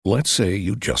Let's say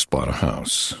you just bought a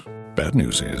house. Bad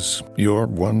news is, you're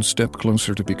one step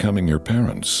closer to becoming your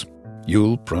parents.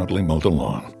 You'll proudly mow the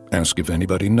lawn, ask if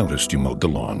anybody noticed you mowed the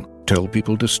lawn, tell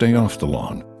people to stay off the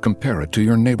lawn, compare it to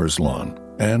your neighbor's lawn,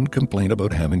 and complain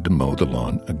about having to mow the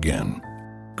lawn again.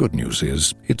 Good news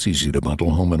is, it's easy to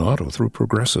bundle home and auto through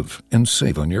Progressive and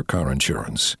save on your car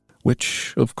insurance,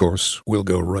 which, of course, will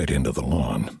go right into the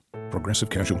lawn. Progressive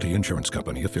Casualty Insurance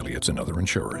Company, affiliates, and other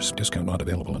insurers. Discount not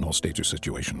available in all states or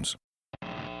situations.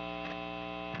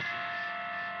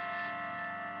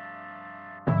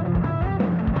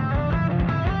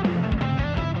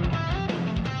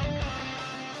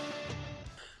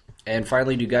 And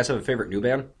finally, do you guys have a favorite new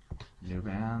band? New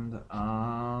band?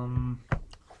 How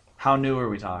new are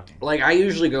we talking? Like, I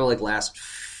usually go, like, last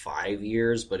 5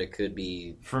 years, but it could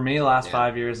be... For me, last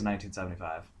 5 years is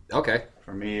 1975. Okay.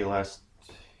 For me, last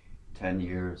 10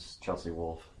 years, Chelsea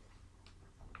Wolfe.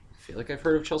 I feel like I've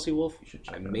heard of Chelsea Wolfe. You should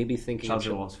check I it out. may be thinking Chelsea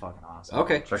of Wolfe's fucking awesome.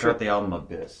 Okay, Check sure. out the album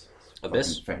Abyss. It's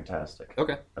Abyss? fucking fantastic.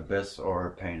 Okay. Abyss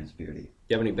or Pain is Beauty. Do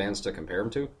you have any bands to compare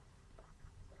them to?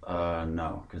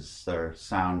 No, because their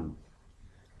sound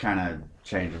kind of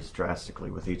changes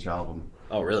drastically with each album.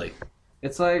 Oh, really?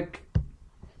 It's like...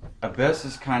 Abyss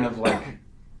is kind of like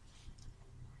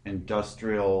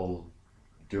industrial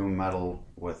doom metal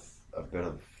with a bit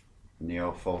of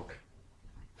neo-folk.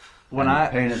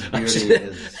 Pain is Beauty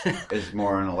is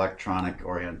more an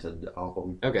electronic-oriented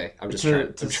album. Okay, I'm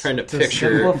trying to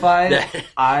picture. Simplify it,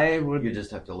 that. You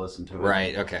just have to listen to it.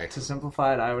 Right, okay. To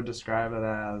simplify it, I would describe it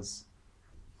as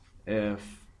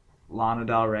if Lana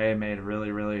Del Rey made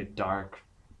really, really dark,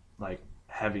 like,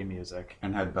 heavy music.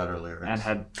 And had better lyrics. And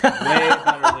had way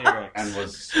better lyrics. And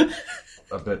was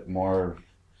a bit more...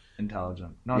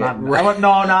 intelligent. Yeah, Not that.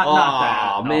 No,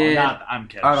 man. I'm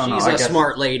kidding. I don't know. She's a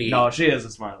smart lady. No, she is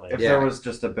a smart lady. If there was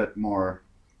just a bit more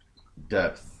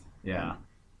depth. Yeah.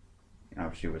 You know,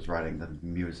 if she was writing the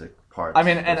music parts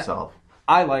And herself.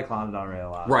 I like Lana Del Rey a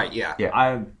lot. Right, yeah.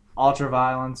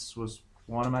 Ultraviolence was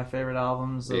one of my favorite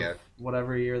albums of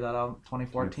whatever year that album,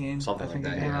 2014. Something I think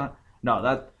like that, it came yeah. out. No,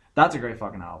 that's a great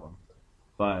fucking album.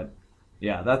 But,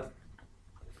 yeah,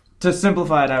 to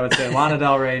simplify it, I would say Lana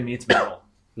Del Rey meets metal.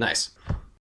 Nice.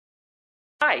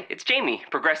 Hi, it's Jamie,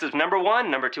 Progressive's #1,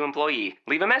 #2 employee.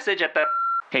 Leave a message at the...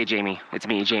 Hey, Jamie. It's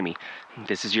me, Jamie.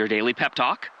 This is your daily pep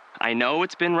talk. I know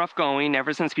it's been rough going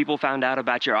ever since people found out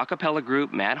about your a cappella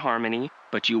group, Mad Harmony,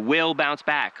 but you will bounce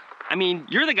back. I mean,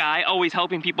 you're the guy always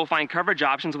helping people find coverage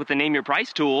options with the Name Your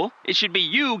Price tool. It should be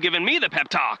you giving me the pep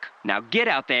talk. Now get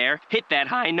out there, hit that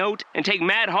high note, and take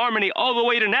Mad Harmony all the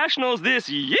way to nationals this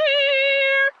year!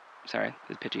 Sorry,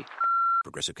 it's pitchy.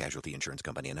 Progressive Casualty Insurance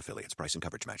Company and affiliates. Price and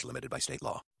coverage match limited by state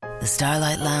law. The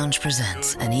Starlight Lounge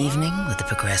presents An Evening with the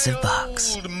Progressive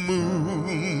Box. Old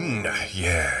moon,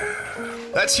 yeah.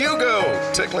 That's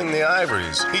Hugo, tickling the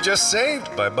ivories. He just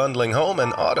saved by bundling home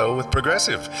and auto with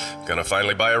Progressive. Gonna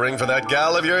finally buy a ring for that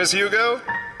gal of yours, Hugo?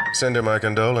 Send her my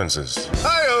condolences.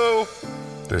 Hi-oh!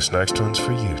 This next one's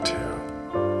for you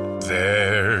two.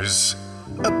 There's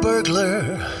a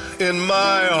burglar in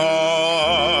my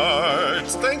heart.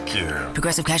 Thank you.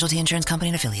 Progressive Casualty Insurance Company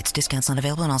and affiliates. Discounts not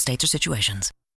available in all states or situations.